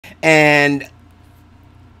And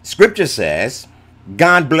scripture says,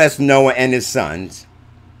 God blessed Noah and his sons.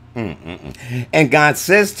 And God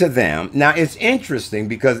says to them, now it's interesting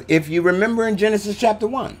because if you remember in Genesis chapter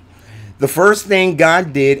 1, the first thing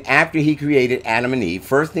God did after he created Adam and Eve,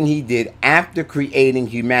 first thing he did after creating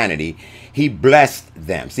humanity, he blessed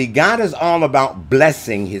them. See, God is all about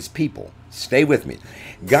blessing his people. Stay with me.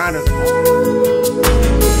 God is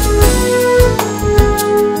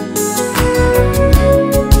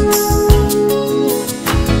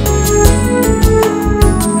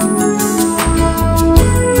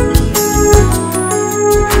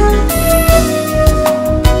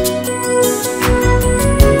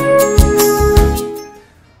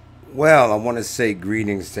Well, I want to say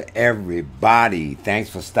greetings to everybody. Thanks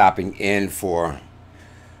for stopping in for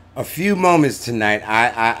a few moments tonight.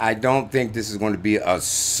 I don't think this is going to be a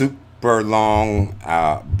super long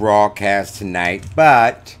broadcast tonight,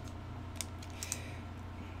 but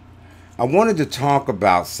I wanted to talk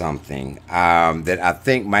about something that I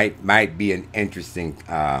think might be an interesting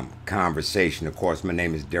conversation. Of course, my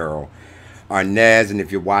name is Daryl Arnez, and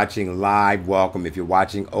if you're watching live, welcome. If you're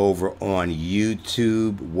watching over on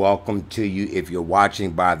YouTube, welcome to you. If you're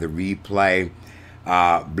watching by the replay,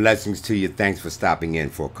 blessings to you. Thanks for stopping in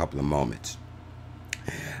for a couple of moments.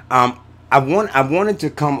 I wanted to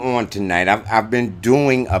come on tonight. I've been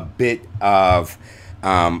doing a bit of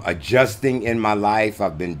adjusting in my life.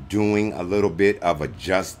 I've been doing a little bit of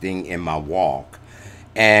adjusting in my walk,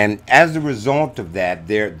 and as a result of that,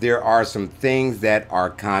 there are some things that are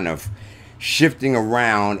kind of shifting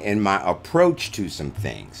around in my approach to some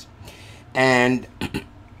things. And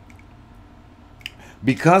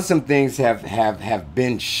because some things have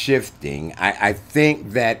been shifting, I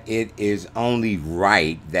think that it is only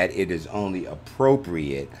right, that it is only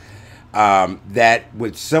appropriate, that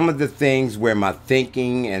with some of the things where my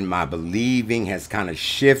thinking and my believing has kind of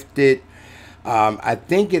shifted, I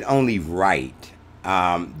think it only right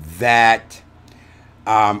that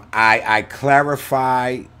I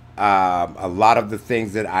clarify a lot of the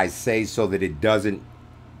things that I say so that it doesn't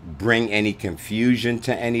bring any confusion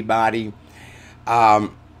to anybody,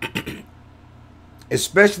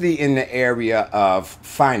 especially in the area of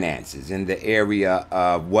finances, in the area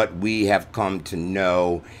of what we have come to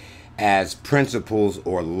know as principles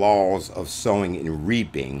or laws of sowing and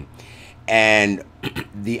reaping, and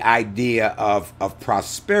the idea of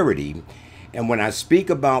prosperity. And when I speak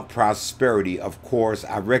about prosperity, of course,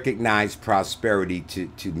 I recognize prosperity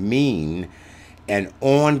to mean an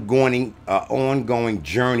ongoing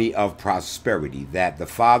journey of prosperity, that the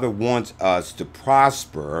Father wants us to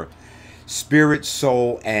prosper spirit,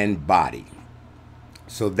 soul, and body.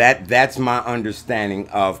 So that's my understanding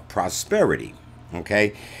of prosperity,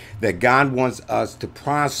 okay? That God wants us to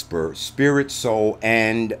prosper spirit, soul,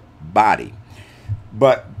 and body.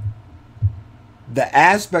 But the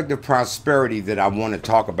aspect of prosperity that I want to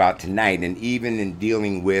talk about tonight, and even in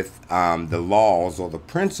dealing with the laws or the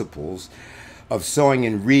principles of sowing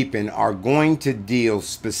and reaping, are going to deal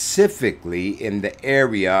specifically in the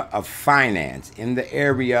area of finance, in the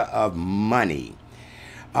area of money,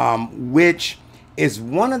 which is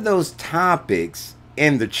one of those topics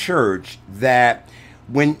in the church that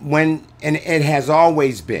and it has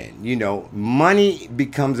always been, you know, money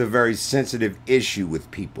becomes a very sensitive issue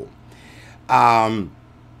with people. I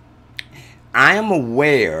am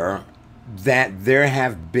aware that there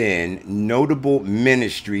have been notable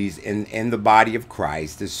ministries in the body of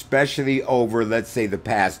Christ, especially over, let's say, the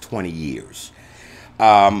past 20 years.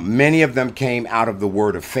 Many of them came out of the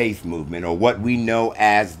Word of Faith movement, or what we know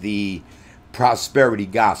as the prosperity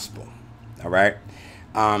gospel. All right.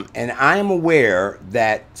 And I am aware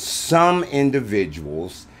that some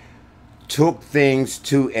individuals took things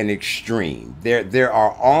to an extreme. There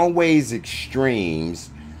are always extremes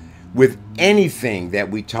with anything that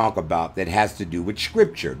we talk about that has to do with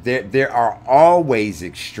Scripture. There are always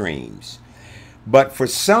extremes. But for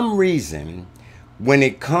some reason, when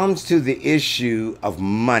it comes to the issue of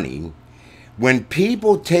money, when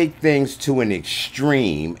people take things to an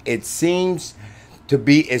extreme, it seems to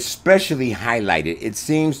be especially highlighted. It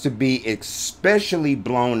seems to be especially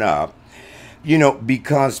blown up, you know,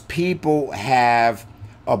 because people have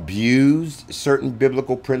abused certain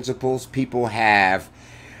biblical principles. People have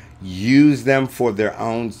used them for their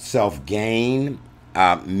own self-gain.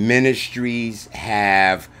 Ministries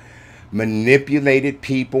have manipulated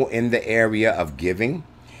people in the area of giving.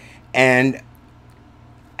 And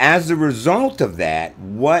as a result of that,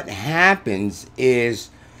 what happens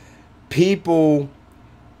is people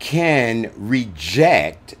can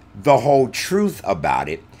reject the whole truth about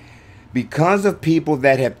it because of people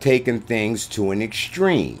that have taken things to an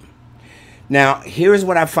extreme. Now, here's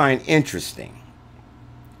what I find interesting.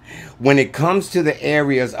 When it comes to the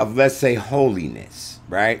areas of, let's say, holiness,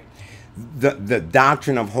 right? The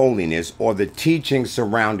doctrine of holiness or the teaching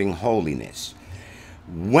surrounding holiness.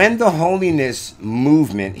 When the holiness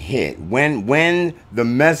movement hit, when the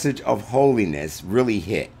message of holiness really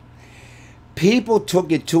hit, people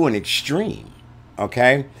took it to an extreme,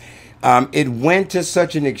 okay? It went to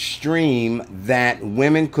such an extreme that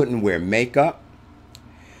women couldn't wear makeup,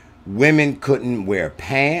 women couldn't wear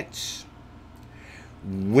pants,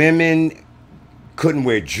 women couldn't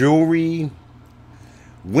wear jewelry,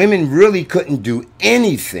 women really couldn't do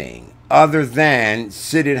anything other than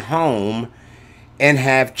sit at home and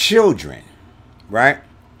have children, right?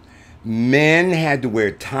 Men had to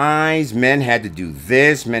wear ties, men had to do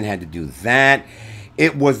this, men had to do that.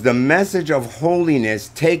 It was the message of holiness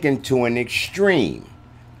taken to an extreme.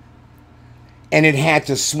 And it had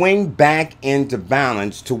to swing back into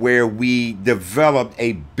balance to where we developed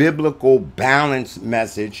a biblical balanced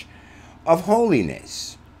message of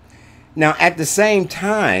holiness. Now, at the same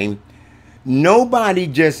time, nobody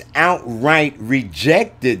just outright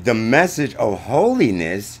rejected the message of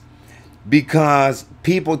holiness because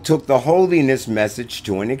people took the holiness message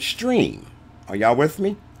to an extreme. Are y'all with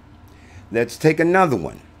me? Let's take another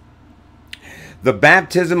one. The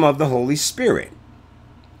baptism of the Holy Spirit,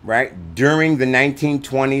 right? During the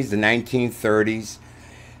 1920s, the 1930s,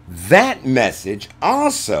 that message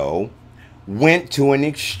also went to an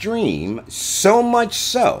extreme, so much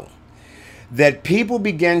so that people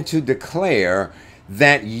began to declare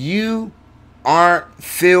that you are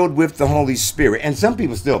filled with the Holy Spirit. And some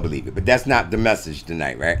people still believe it, but that's not the message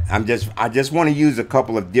tonight, right? I just want to use a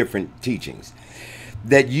couple of different teachings.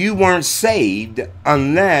 That you weren't saved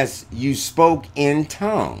unless you spoke in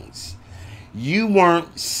tongues. You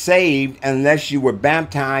weren't saved unless you were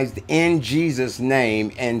baptized in Jesus'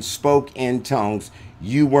 name and spoke in tongues.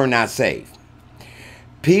 You were not saved.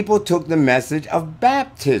 People took the message of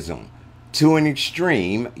baptism to an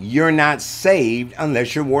extreme. You're not saved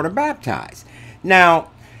unless you're water baptized. Now,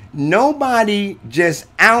 nobody just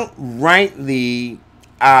outrightly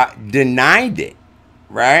denied it,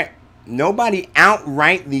 right? Nobody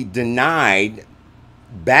outrightly denied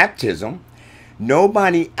baptism.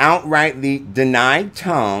 Nobody outrightly denied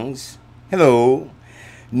tongues. Hello.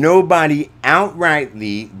 Nobody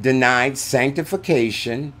outrightly denied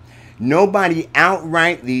sanctification. Nobody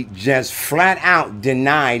outrightly just flat out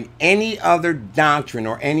denied any other doctrine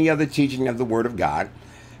or any other teaching of the Word of God,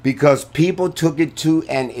 because people took it to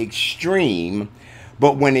an extreme.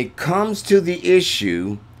 But when it comes to the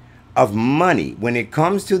issue of money, when it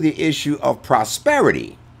comes to the issue of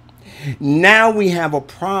prosperity, now we have a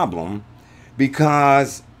problem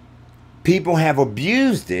because people have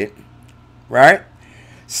abused it, right?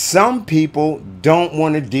 Some people don't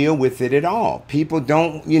want to deal with it at all. People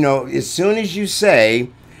don't, as soon as you say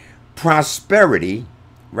prosperity,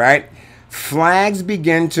 right, flags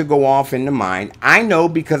begin to go off in the mind. I know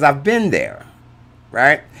because I've been there,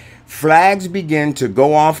 right? Flags begin to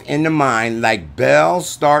go off in the mind like bells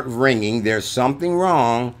start ringing. There's something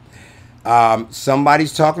wrong.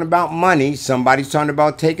 Somebody's talking about money. Somebody's talking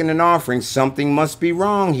about taking an offering. Something must be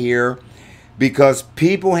wrong here, because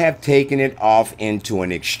people have taken it off into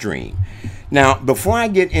an extreme. Now, before I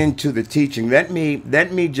get into the teaching, let me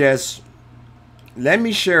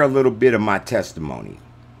share a little bit of my testimony.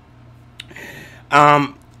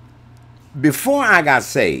 Before I got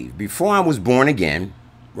saved, before I was born again,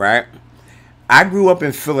 right? I grew up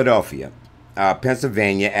in Philadelphia,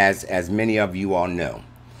 Pennsylvania, as many of you all know.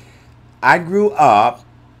 I grew up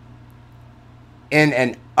in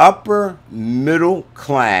an upper middle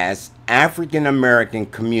class African American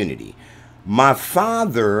community. My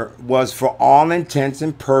father was, for all intents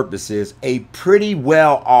and purposes, a pretty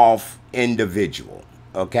well off individual,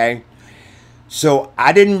 okay? So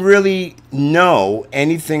I didn't really know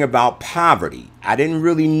anything about poverty. I didn't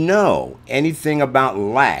really know anything about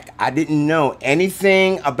lack. I didn't know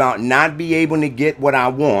anything about not be able to get what I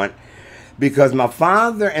want, because my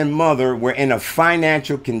father and mother were in a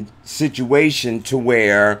financial situation to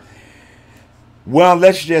where, well,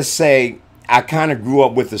 let's just say I kind of grew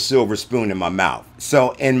up with a silver spoon in my mouth.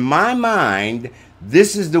 So in my mind,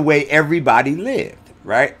 this is the way everybody lived,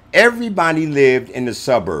 right? Everybody lived in the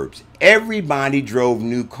suburbs. Everybody drove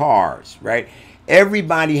new cars, right?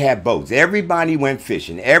 Everybody had boats. Everybody went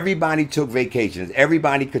fishing. Everybody took vacations.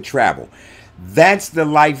 Everybody could travel. That's the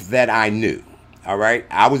life that I knew. All right.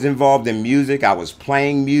 I was involved in music. I was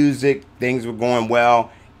playing music. Things were going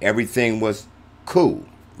well. Everything was cool.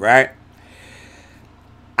 Right.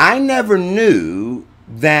 I never knew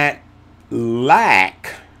that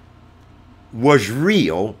lack was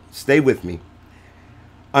real, stay with me,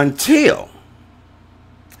 until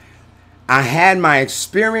I had my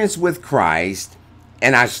experience with Christ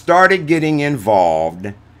and I started getting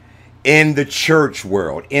involved in the church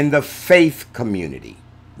world, in the faith community,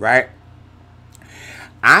 right?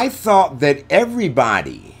 I thought that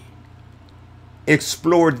everybody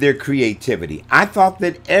explored their creativity. I thought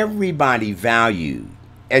that everybody valued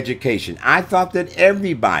education. I thought that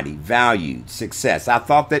everybody valued success. I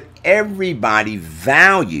thought that everybody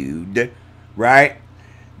valued, right,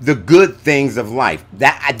 the good things of life.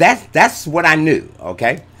 That's what I knew,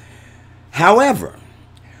 okay? However,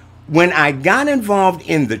 when I got involved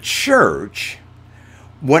in the church,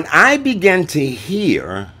 what I began to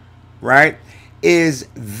hear, right, is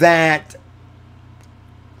that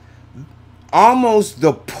almost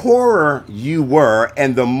the poorer you were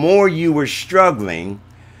and the more you were struggling,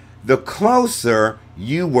 the closer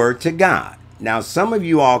you were to God. Now, some of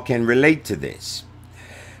you all can relate to this.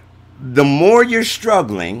 The more you're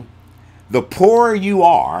struggling, the poorer you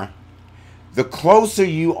are, the closer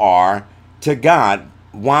you are to God.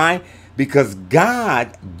 Why? Because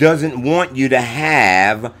God doesn't want you to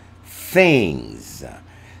have things.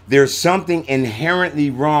 There's something inherently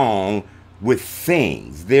wrong with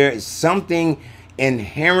things. There is something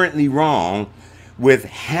inherently wrong with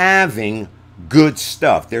having good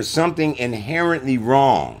stuff. There's something inherently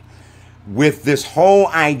wrong with this whole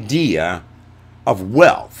idea of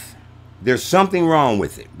wealth. There's something wrong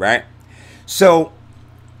with it, right? So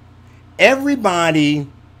everybody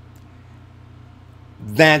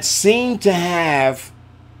that seemed to have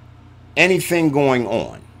anything going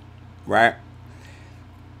on, right?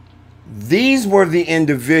 These were the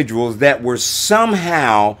individuals that were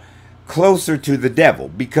somehow closer to the devil,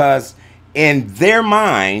 because in their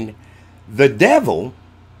mind, the devil,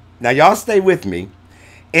 now y'all stay with me,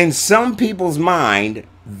 in some people's mind,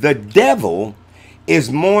 the devil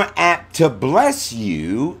is more apt to bless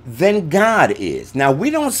you than God is. Now, we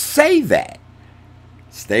don't say that.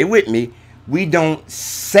 Stay with me. We don't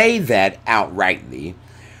say that outrightly,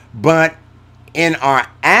 but in our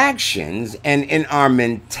actions and in our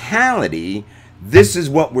mentality, this is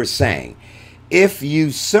what we're saying. If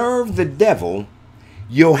you serve the devil,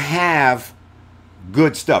 you'll have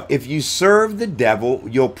good stuff. If you serve the devil,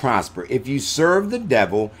 you'll prosper. If you serve the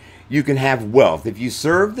devil, you can have wealth. If you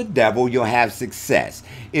serve the devil, you'll have success.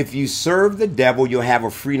 If you serve the devil, you'll have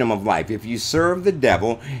a freedom of life. If you serve the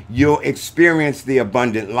devil, you'll experience the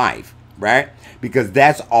abundant life, right? Because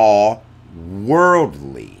that's all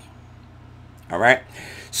worldly. All right?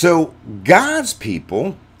 So God's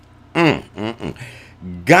people,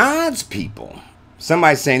 God's people,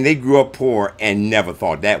 somebody's saying they grew up poor and never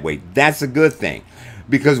thought that way. That's a good thing.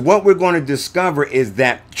 Because what we're going to discover is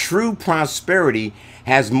that true prosperity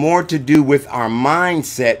has more to do with our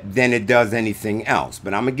mindset than it does anything else.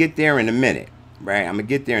 But I'm going to get there in a minute, right? I'm going to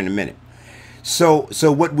get there in a minute. So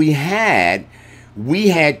what we had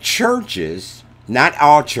churches, not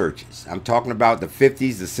all churches. I'm talking about the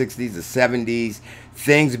 50s, the 60s, the 70s.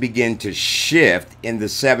 Things began to shift in the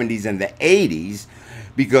 70s and the 80s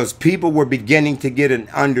because people were beginning to get an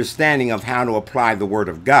understanding of how to apply the Word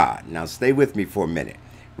of God. Now, stay with me for a minute,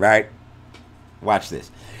 right? Watch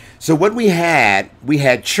this. So what we had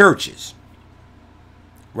churches,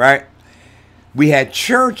 right? We had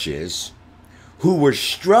churches who were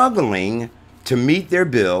struggling to meet their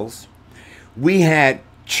bills. We had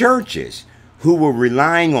churches who were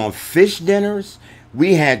relying on fish dinners.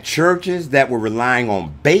 We had churches that were relying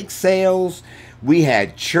on bake sales. We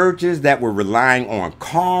had churches that were relying on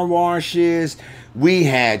car washes. We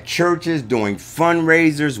had churches doing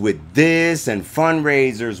fundraisers with this and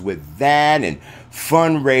fundraisers with that and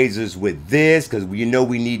fundraisers with this because we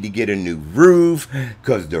need to get a new roof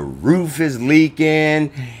because the roof is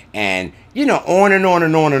leaking and, on and on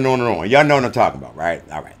and on and on and on. Y'all know what I'm talking about, right?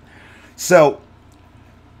 All right. So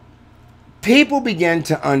people began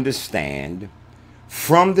to understand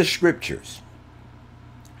from the scriptures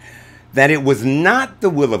that it was not the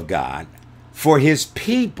will of God for his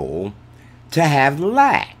people to have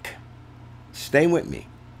lack. Stay with me.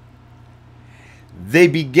 They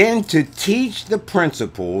began to teach the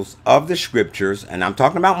principles of the scriptures, and I'm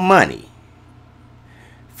talking about money,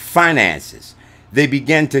 finances. They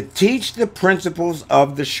began to teach the principles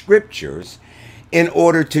of the scriptures in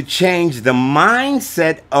order to change the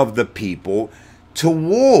mindset of the people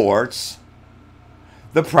towards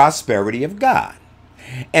the prosperity of God.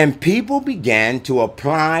 And people began to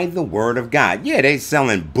apply the Word of God. Yeah, they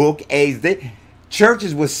selling book aids.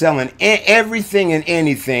 Churches were selling everything and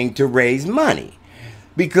anything to raise money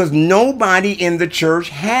because nobody in the church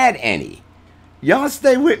had any. Y'all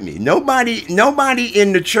stay with me. Nobody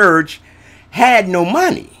in the church had no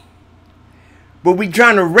money. But we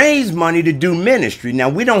trying to raise money to do ministry. Now,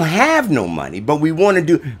 we don't have no money, but we want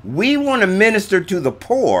to minister to the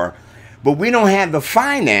poor, but we don't have the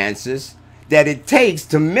finances that it takes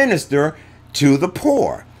to minister to the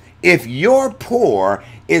poor. If you're poor,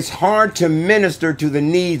 it's hard to minister to the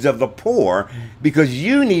needs of the poor because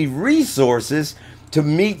you need resources to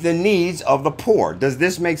meet the needs of the poor. Does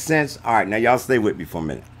this make sense? All right, now y'all stay with me for a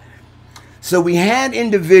minute. So we had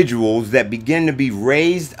individuals that began to be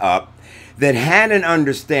raised up that had an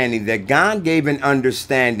understanding, that God gave an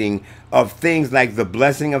understanding of things like the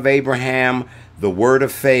blessing of Abraham, the word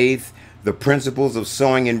of faith, the principles of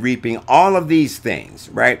sowing and reaping, all of these things,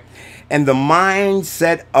 right? And the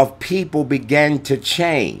mindset of people began to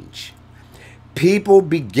change. People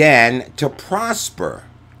began to prosper.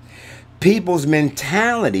 People's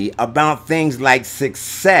mentality about things like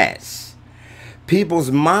success,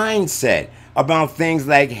 people's mindset about things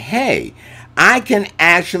like, hey, I can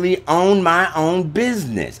actually own my own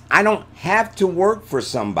business. I don't have to work for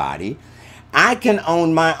somebody. I can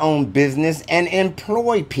own my own business and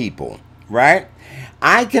employ people, right?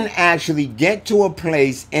 I can actually get to a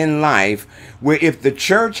place in life where if the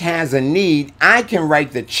church has a need, I can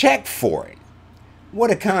write the check for it.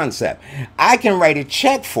 What a concept. I can write a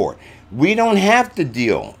check for it. We don't have to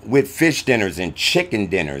deal with fish dinners and chicken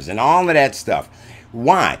dinners and all of that stuff.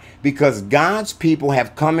 Why? Because God's people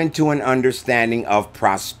have come into an understanding of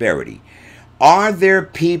prosperity. Are there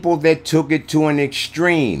people that took it to an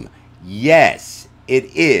extreme? Yes, it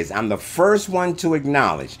is. I'm the first one to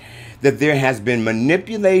acknowledge that there has been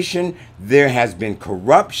manipulation, there has been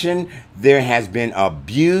corruption, there has been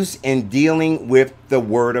abuse in dealing with the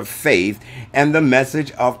word of faith and the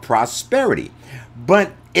message of prosperity.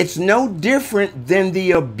 But it's no different than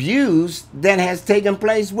the abuse that has taken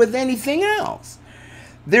place with anything else.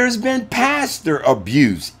 There's been pastor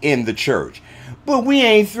abuse in the church, but we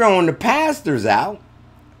ain't throwing the pastors out,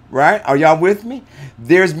 right? Are y'all with me?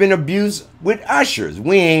 There's been abuse with ushers.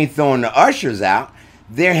 We ain't throwing the ushers out.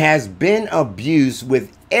 There has been abuse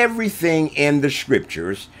with everything in the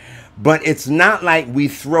scriptures, but it's not like we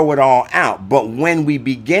throw it all out. But when we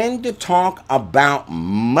begin to talk about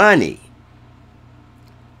money,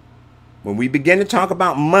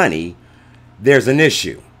 there's an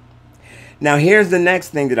issue. Now, here's the next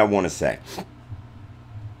thing that I want to say.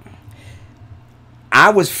 I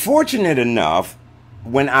was fortunate enough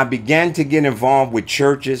when I began to get involved with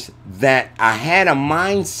churches that I had a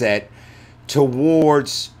mindset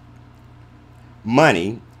towards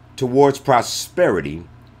money, towards prosperity,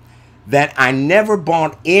 that I never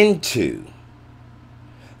bought into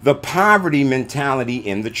the poverty mentality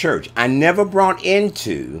in the church. I never brought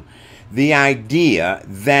into the idea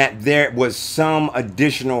that there was some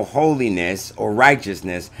additional holiness or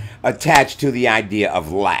righteousness attached to the idea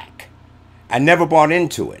of lack. I never bought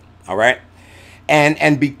into it, all right?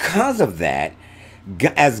 And because of that,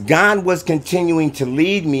 as God was continuing to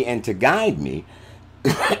lead me and to guide me,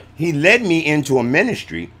 he led me into a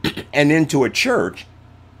ministry and into a church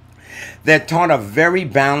that taught a very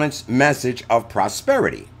balanced message of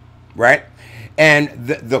prosperity, right? And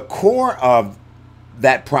the core of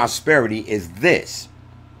that prosperity is this.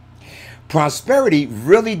 Prosperity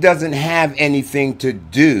really doesn't have anything to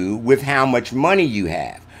do with how much money you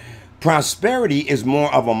have. Prosperity is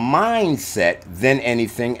more of a mindset than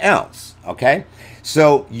anything else, okay?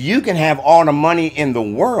 So you can have all the money in the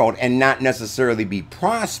world and not necessarily be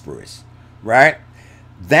prosperous, right?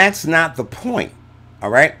 That's not the point, all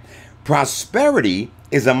right? Prosperity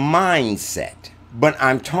is a mindset, but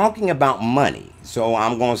I'm talking about money. So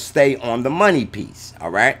I'm going to stay on the money piece, all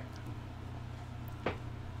right?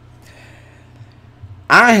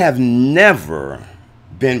 I have never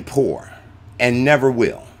been poor and never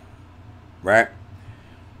will, right?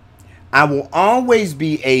 I will always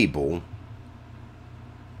be able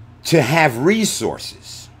to have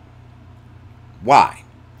resources. Why?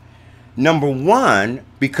 Number one,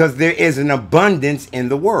 because there is an abundance in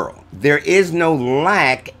the world. There is no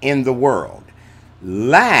lack in the world.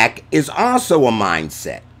 Lack is also a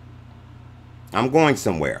mindset. I'm going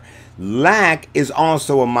somewhere. Lack is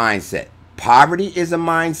also a mindset. Poverty is a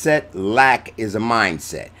mindset. Lack is a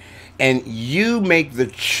mindset. And you make the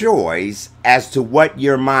choice as to what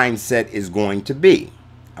your mindset is going to be.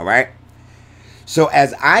 All right? So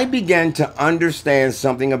as I began to understand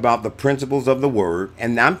something about the principles of the word,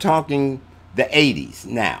 and I'm talking the 80s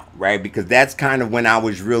now, right? Because that's kind of when I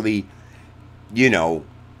was really,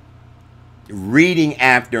 reading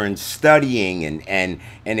after and studying and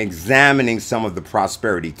examining some of the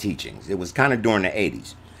prosperity teachings. It was kind of during the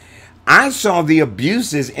 80s. I saw the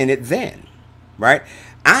abuses in it then, right?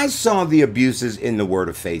 I saw the abuses in the Word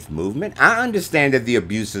of Faith movement. I understand that the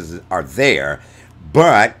abuses are there,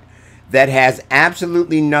 but that has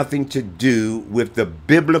absolutely nothing to do with the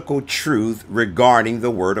biblical truth regarding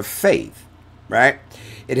the Word of Faith, right?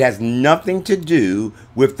 It has nothing to do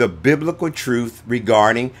with the biblical truth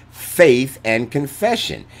regarding faith and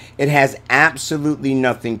confession. It has absolutely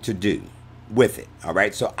nothing to do with it, all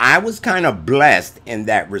right? So I was kind of blessed in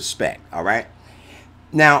that respect, all right?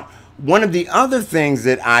 Now, one of the other things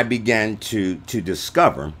that I began to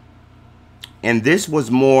discover, and this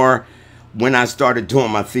was more when I started doing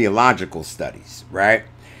my theological studies, right?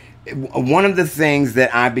 One of the things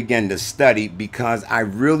that I began to study because I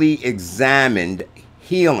really examined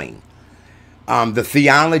healing, the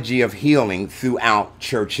theology of healing throughout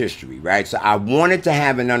church history, right? So I wanted to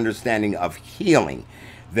have an understanding of healing,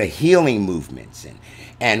 the healing movements,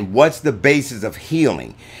 and what's the basis of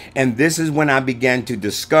healing. And this is when I began to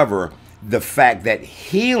discover the fact that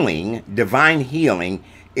healing, divine healing,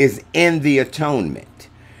 is in the atonement.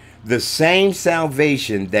 The same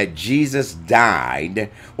salvation that Jesus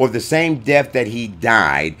died, or the same death that he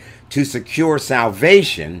died to secure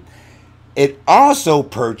salvation, it also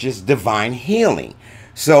purchased divine healing.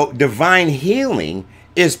 So divine healing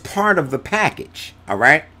is part of the package, all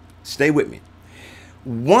right? Stay with me.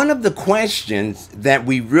 One of the questions that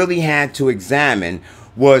we really had to examine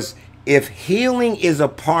was, if healing is a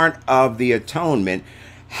part of the atonement,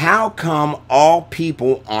 how come all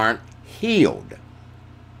people aren't healed?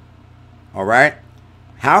 All right?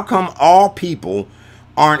 How come all people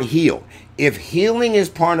aren't healed? If healing is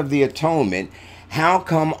part of the atonement, how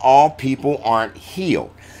come all people aren't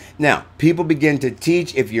healed? Now, people begin to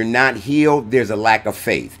teach, if you're not healed, there's a lack of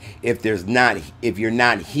faith. If you're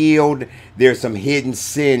not healed, there's some hidden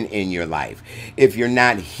sin in your life. If you're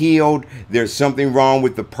not healed, there's something wrong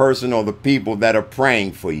with the person or the people that are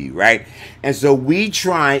praying for you, right? And so we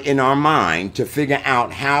try in our mind to figure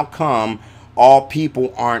out how come all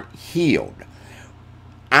people aren't healed.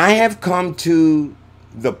 I have come to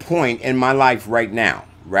the point in my life right now,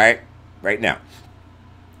 right now.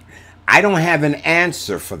 I don't have an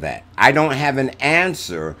answer for that. I don't have an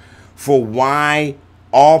answer for why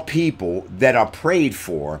all people that are prayed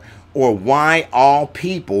for, or why all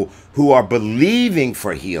people who are believing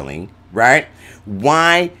for healing, right?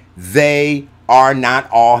 Why they are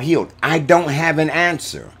not all healed. I don't have an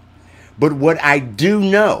answer. But what I do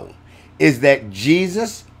know is that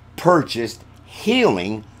Jesus purchased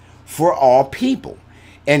healing for all people.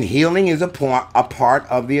 And healing is a part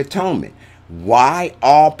of the atonement. Why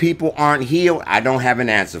all people aren't healed, I don't have an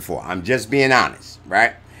answer for. I'm just being honest,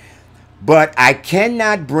 right? But I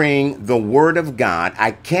cannot bring the Word of God,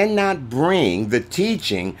 I cannot bring the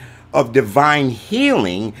teaching of divine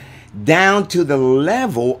healing down to the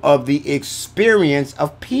level of the experience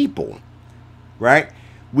of people, right?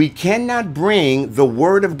 We cannot bring the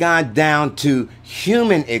Word of God down to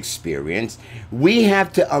human experience. We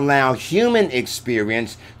have to allow human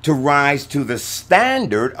experience to rise to the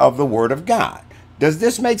standard of the Word of God. Does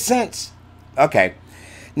this make sense? Okay.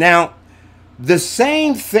 Now, the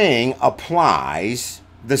same thing applies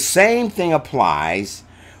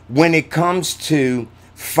when it comes to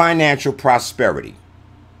financial prosperity.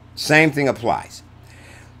 Same thing applies.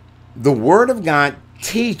 The Word of God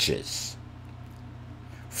teaches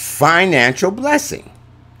financial blessing.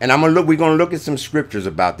 And we're going to look at some scriptures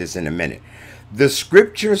about this in a minute. The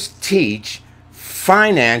scriptures teach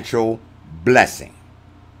financial blessing.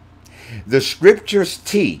 The scriptures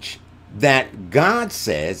teach that God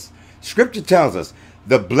says, scripture tells us,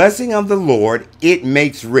 the blessing of the Lord, it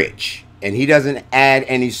makes rich, and he doesn't add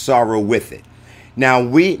any sorrow with it. Now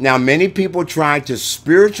many people try to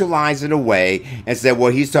spiritualize it away and say,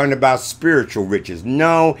 well, he's talking about spiritual riches.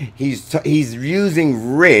 No, he's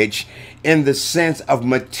using rich in the sense of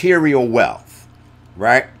material wealth,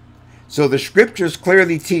 right? So the scriptures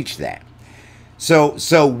clearly teach that.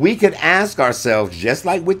 So we could ask ourselves, just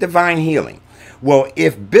like with divine healing, well,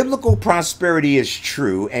 if biblical prosperity is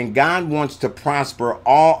true and God wants to prosper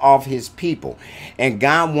all of his people, and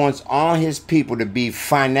God wants all his people to be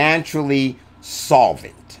financially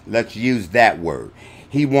solvent, let's use that word.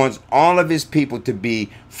 He wants all of his people to be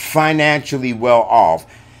financially well off.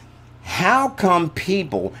 How come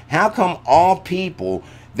all people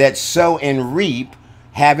that sow and reap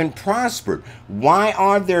haven't prospered? Why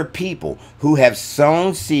are there people who have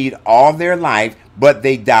sown seed all their life, but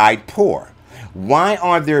they died poor? Why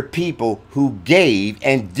are there people who gave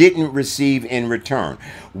and didn't receive in return?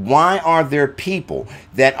 Why are there people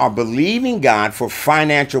that are believing God for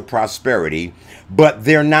financial prosperity, but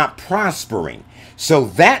they're not prospering? So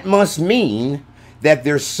that must mean that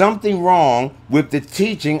there's something wrong with the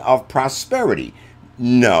teaching of prosperity.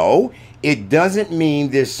 No, it doesn't mean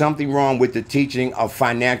there's something wrong with the teaching of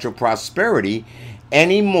financial prosperity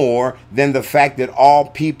any more than the fact that all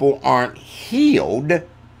people aren't healed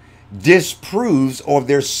disproves or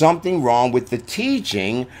there's something wrong with the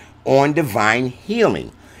teaching on divine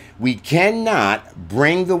healing. We cannot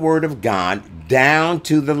bring the word of God down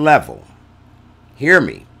to the level. Hear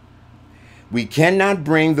me. We cannot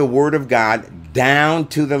bring the word of God down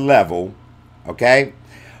to the level, okay,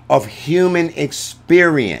 of human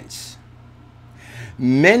experience.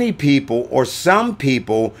 Many people or some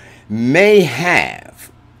people may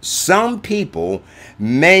have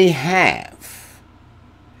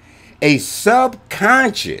a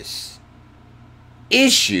subconscious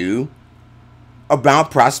issue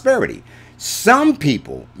about prosperity. Some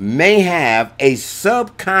people may have a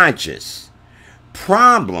subconscious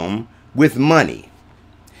problem with money.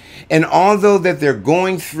 And although that they're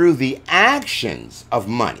going through the actions of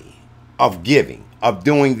money, of giving, of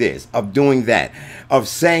doing this, of doing that, of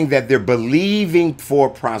saying that they're believing for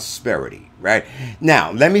prosperity, right?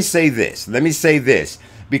 Now, let me say this,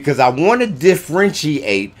 because I want to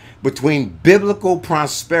differentiate between biblical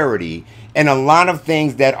prosperity and a lot of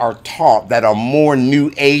things that are taught that are more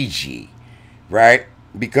new agey, right?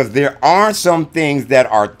 Because there are some things that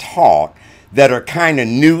are taught that are kind of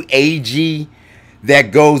new agey,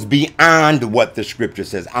 that goes beyond what the scripture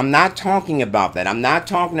says. I'm not talking about that. I'm not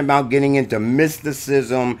talking about getting into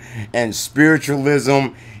mysticism and spiritualism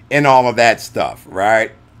and all of that stuff,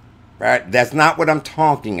 right? Right? That's not what I'm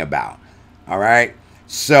talking about. All right?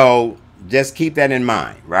 So just keep that in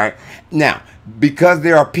mind, right? Now, because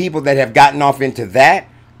there are people that have gotten off into that,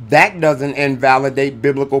 that doesn't invalidate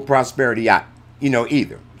biblical prosperity,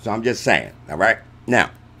 either. So I'm just saying, all right?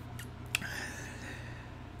 Now,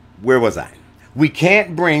 where was I? We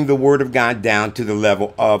can't bring the word of God down to the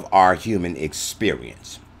level of our human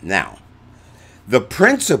experience. Now, the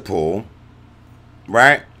principle,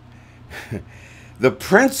 right? The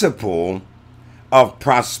principle of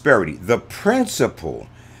prosperity, the principle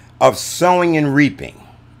of sowing and reaping,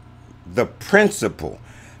 the principle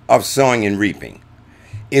of sowing and reaping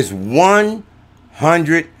is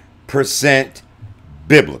 100%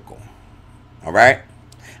 biblical. All right?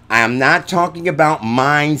 I am not talking about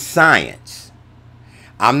mind science.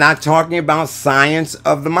 I'm not talking about science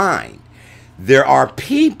of the mind. There are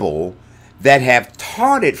people that have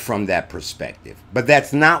taught it from that perspective, but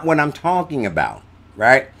that's not what I'm talking about,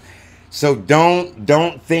 right? So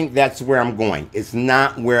don't think that's where I'm going. It's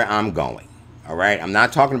not where I'm going, all right? I'm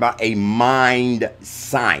not talking about a mind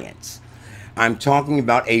science. I'm talking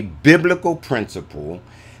about a biblical principle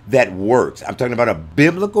that works. I'm talking about a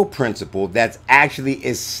biblical principle that's actually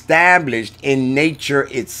established in nature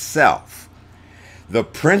itself. The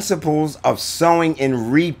principles of sowing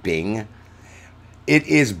and reaping, it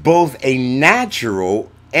is both a natural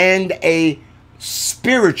and a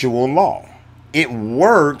spiritual law. It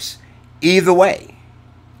works either way.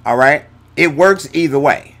 All right? It works either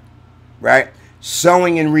way. Right?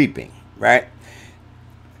 Sowing and reaping. Right?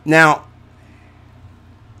 Now,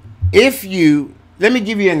 let me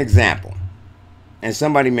give you an example. And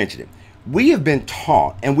somebody mentioned it. We have been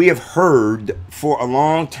taught and we have heard for a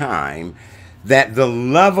long time that the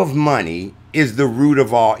love of money is the root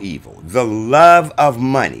of all evil. The love of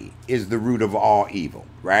money is the root of all evil,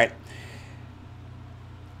 right?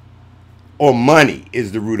 Or money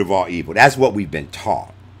is the root of all evil. That's what we've been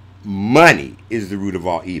taught. Money is the root of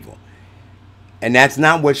all evil. And that's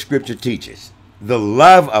not what scripture teaches. The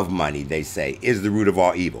love of money, they say, is the root of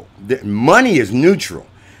all evil. Money is neutral.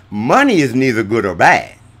 Money is neither good or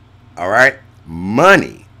bad. All right?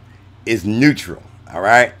 Money is neutral. All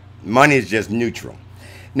right? Money is just neutral.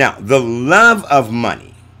 Now, the love of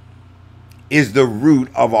money is the root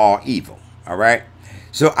of all evil. All right?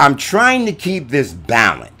 So I'm trying to keep this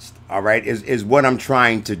balanced. All right? Is what I'm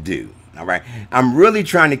trying to do. All right? I'm really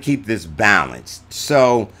trying to keep this balanced.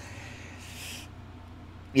 So,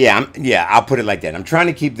 I'll put it like that. I'm trying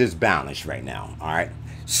to keep this balanced right now. All right?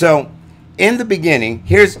 So, in the beginning,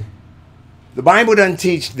 the Bible doesn't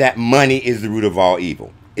teach that money is the root of all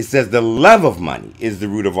evil. It says the love of money is the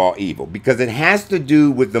root of all evil because it has to do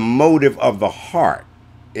with the motive of the heart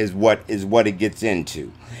is what it gets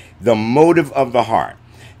into. The motive of the heart.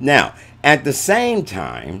 Now, at the same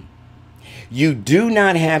time, you do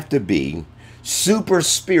not have to be super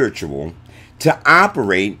spiritual to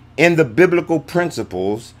operate in the biblical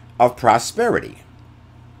principles of prosperity.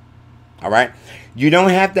 All right? You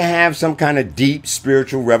don't have to have some kind of deep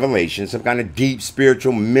spiritual revelation, some kind of deep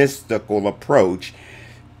spiritual mystical approach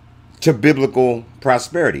to biblical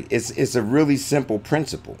prosperity. It's a really simple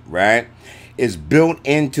principle, right? It's built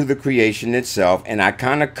into the creation itself, and I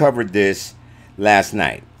kind of covered this last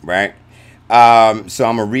night, right? So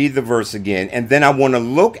I'm going to read the verse again, and then I want to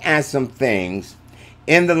look at some things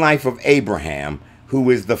in the life of Abraham, who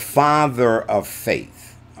is the father of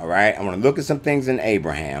faith. All right, I want to look at some things in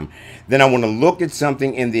Abraham. Then I want to look at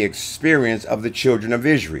something in the experience of the children of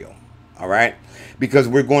Israel. All right, because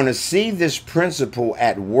we're going to see this principle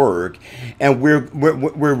at work, and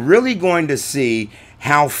we're really going to see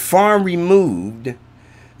how far removed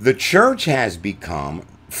the church has become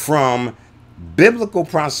from biblical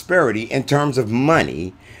prosperity in terms of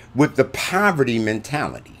money with the poverty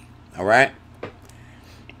mentality. All right.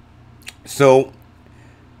 So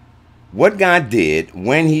what God did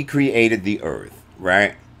when he created the earth,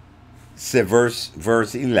 right? So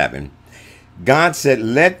verse 11, God said,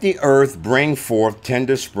 let the earth bring forth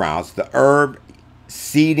tender sprouts, the herb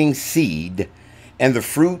seeding seed, and the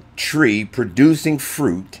fruit tree producing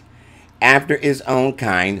fruit after its own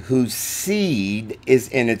kind, whose seed is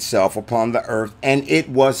in itself upon the earth. And it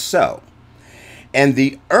was so. And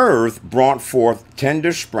the earth brought forth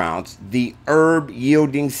tender sprouts, the herb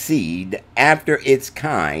yielding seed after its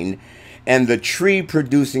kind, and the tree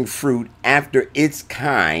producing fruit after its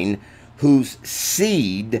kind, whose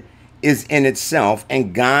seed is in itself.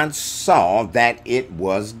 And God saw that it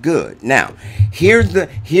was good. Now, here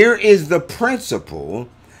is the principle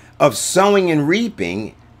of sowing and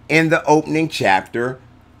reaping in the opening chapter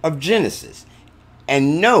of Genesis.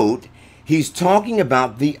 And note, he's talking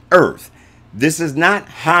about the earth. This is not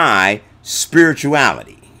high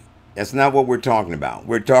spirituality. That's not what we're talking about.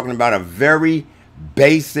 We're talking about a very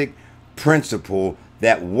basic principle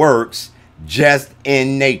that works just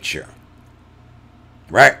in nature.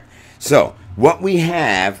 Right? So, what we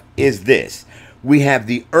have is this. We have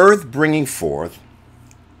the earth bringing forth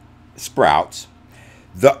sprouts,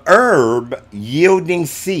 the herb yielding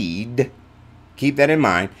seed, keep that in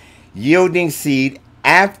mind, yielding seed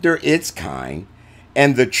after its kind,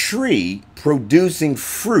 and the tree producing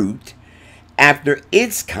fruit after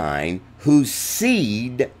its kind, whose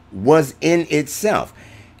seed was in itself.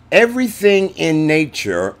 Everything in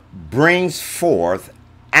nature brings forth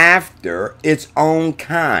after its own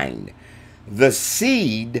kind. The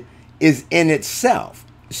seed is in itself.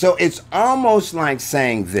 So it's almost like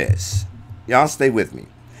saying this. Y'all stay with me.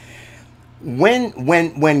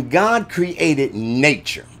 When God created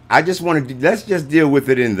nature, let's just deal with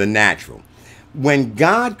it in the natural. When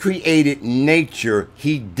God created nature,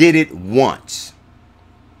 he did it once.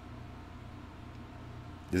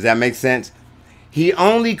 Does that make sense? He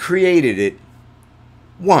only created it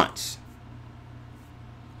once.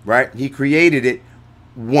 Right? He created it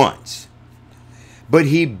once. But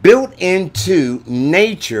he built into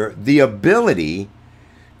nature the ability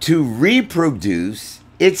to reproduce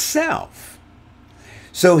itself.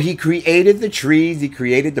 So he created the trees, he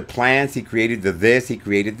created the plants, he created the this, he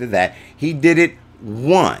created the that. He did it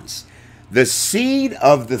once. The seed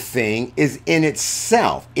of the thing is in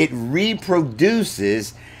itself. It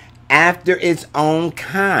reproduces after its own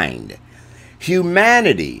kind.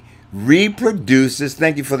 Humanity reproduces,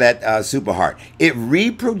 thank you for that super heart. It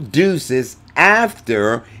reproduces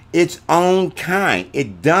after its own kind.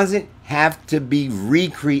 It doesn't have to be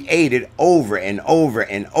recreated over and over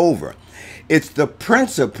and over. It's the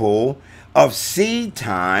principle of seed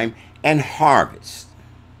time and harvest.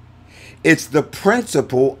 It's the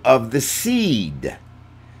principle of the seed.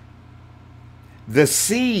 The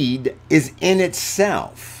seed is in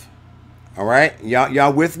itself. All right?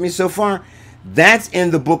 Y'all with me so far? That's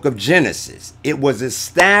in the book of Genesis. It was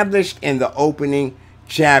established in the opening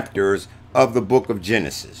chapters of the book of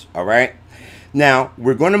Genesis. All right? Now,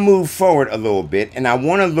 we're going to move forward a little bit, and I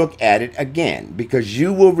want to look at it again, because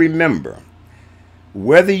you will remember,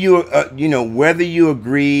 whether you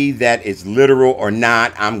agree that it's literal or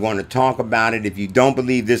not, I'm going to talk about it. If you don't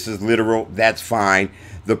believe this is literal, that's fine.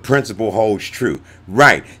 The principle holds true.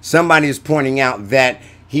 Right. Somebody is pointing out that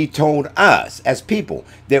he told us as people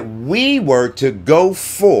that we were to go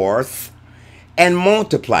forth and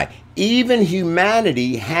multiply. Even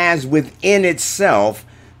humanity has within itself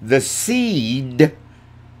the seed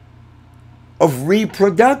of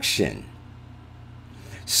reproduction.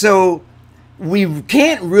 So we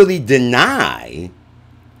can't really deny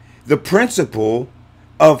the principle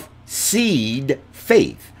of seed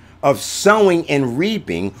faith, of sowing and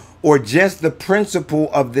reaping, or just the principle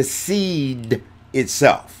of the seed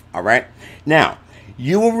itself. All right. Now,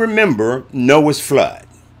 you will remember Noah's flood,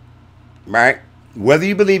 right? Whether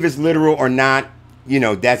you believe it's literal or not,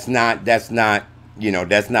 that's not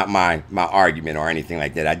my argument or anything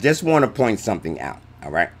like that. I just want to point something out.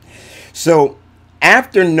 All right. So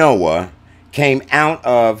after Noah came out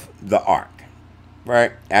of the ark,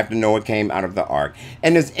 right? After Noah came out of the ark.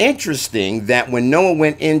 And it's interesting that when Noah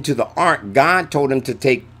went into the ark, God told him to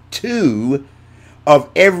take two of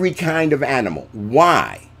every kind of animal.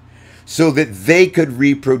 Why? So that they could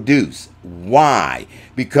reproduce. Why?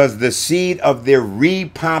 Because the seed of their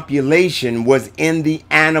repopulation was in the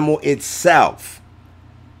animal itself.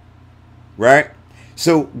 Right?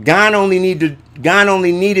 So God only needed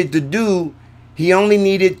to do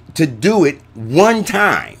it one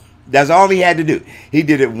time. That's all he had to do. He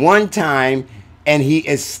did it one time, and he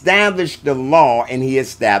established the law, and he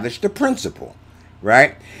established the principle.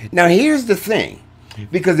 Right? Now here's the thing.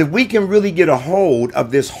 Because if we can really get a hold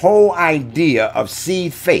of this whole idea of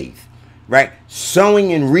seed faith, right,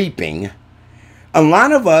 sowing and reaping, a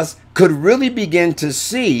lot of us could really begin to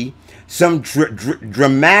see some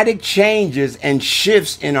dramatic changes and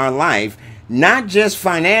shifts in our life, not just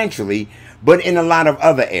financially, but in a lot of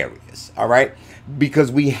other areas, all right? Because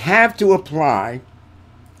we have to apply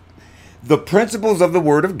the principles of the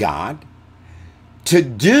Word of God to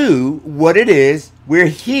do what it is we're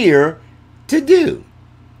here to do.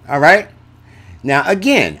 All right. Now,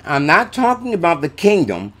 again, I'm not talking about the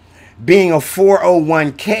kingdom being a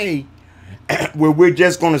 401k where we're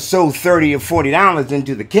just going to sow $30 or $40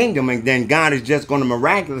 into the kingdom and then God is just going to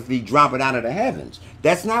miraculously drop it out of the heavens.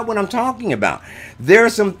 That's not what I'm talking about. There are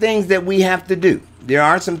some things that we have to do.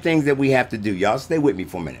 Y'all stay with me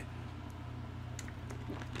for a minute.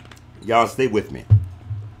 Y'all stay with me.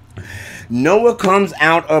 Noah comes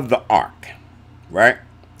out of the ark, right?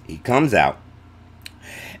 He comes out.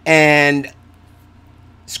 And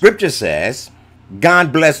scripture says,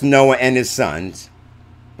 God blessed Noah and his sons.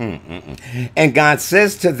 And God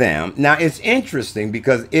says to them, now it's interesting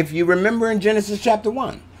because if you remember in Genesis chapter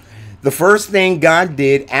 1, the first thing God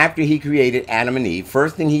did after he created Adam and Eve,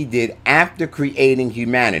 first thing he did after creating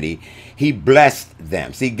humanity, he blessed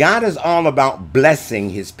them. See, God is all about blessing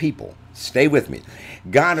his people. Stay with me.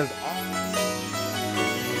 God is all